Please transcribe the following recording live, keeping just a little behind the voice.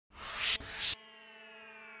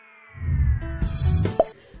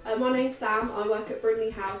My name's Sam, I work at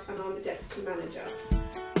Brindley House and I'm the Deputy Manager.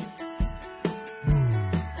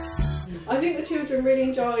 I think the children really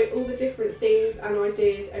enjoy all the different themes and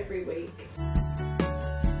ideas every week.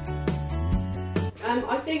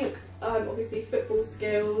 I think obviously football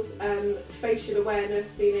skills, spatial awareness,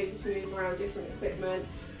 being able to move around different equipment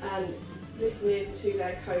and listening to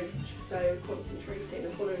their coach, so concentrating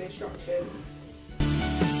and following instructions.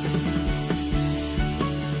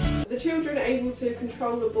 The children are able to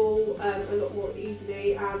control the ball a lot more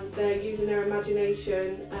easily, and they're using their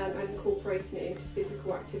imagination and incorporating it into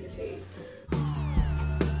physical activities.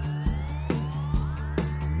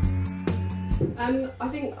 I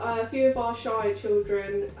think a few of our shy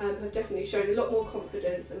children have definitely shown a lot more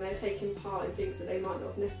confidence, and they're taking part in things that they might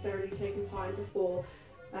not have necessarily taken part in before.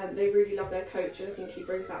 They really love their coach, and I think he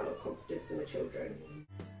brings out a lot of confidence in the children.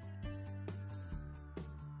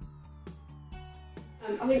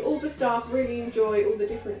 I think all the staff really enjoy all the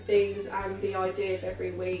different themes and the ideas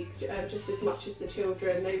every week, just as much as the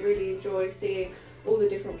children. They really enjoy seeing all the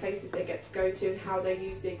different places they get to go to and how they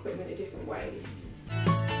use the equipment in different ways.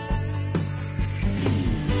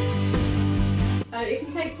 It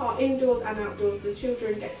can take part indoors and outdoors, so the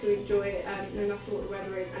children get to enjoy it no matter what the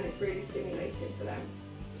weather is, and it's really stimulating for them.